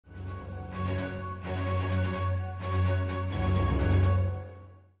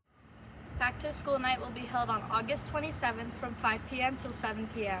to School Night will be held on August 27th from 5 p.m. till 7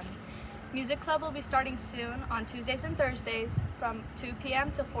 p.m. Music Club will be starting soon on Tuesdays and Thursdays from 2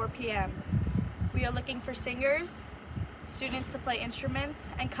 p.m. to 4 p.m. We are looking for singers, students to play instruments,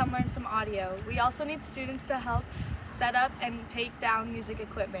 and come learn some audio. We also need students to help set up and take down music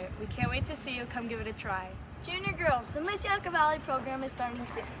equipment. We can't wait to see you. Come give it a try. Junior girls, the Miss Yucca Valley program is starting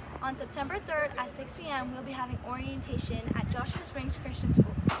soon. On September 3rd at 6 p.m. we'll be having orientation at Joshua Springs Christian School.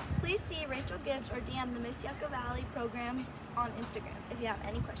 Please see Rachel Gibbs or DM the Miss Yucca Valley program on Instagram if you have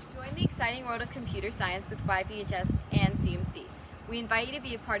any questions. Join the exciting world of computer science with YVHS and CMC. We invite you to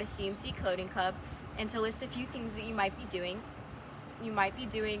be a part of CMC Coding Club and to list a few things that you might be doing. You might be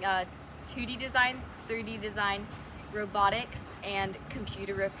doing 2D design, 3D design, robotics, and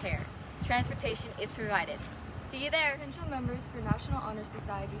computer repair. Transportation is provided. See you there! Potential members for National Honor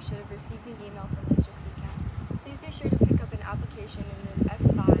Society should have received an email from Mr. Seacamp. Please be sure to pick up an application in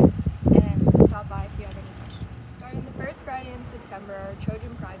room F5 and stop by if you have any questions. Starting the first Friday in September, our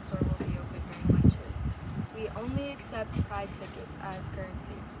Trojan Pride store will be open during lunches. We only accept Pride tickets as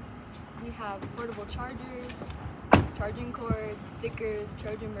currency. We have portable chargers, charging cords, stickers,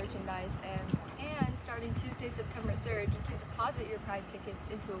 Trojan merchandise, and starting Tuesday, September 3rd, you can deposit your Pride tickets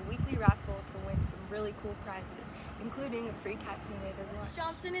into a weekly raffle to win some really cool prizes, including a free Castaneda's lunch.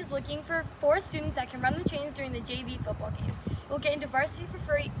 Johnson is looking for 4 students that can run the chains during the JV football games. You'll get into varsity for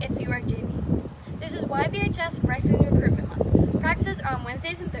free if you are JV. This is YVHS Wrestling Recruitment Month. Practices are on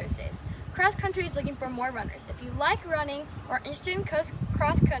Wednesdays and Thursdays. Cross Country is looking for more runners. If you like running or are interested in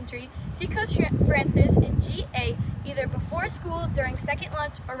cross country, see Coach Francis in GA either before school, during second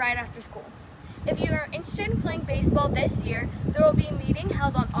lunch, or right after school. If you are interested in playing baseball this year, there will be a meeting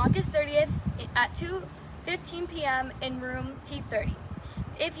held on August 30th at 2:15 p.m. in room T30.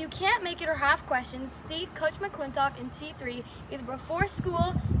 If you can't make it or have questions, see Coach McClintock in T3 either before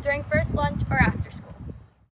school, during first lunch, or after.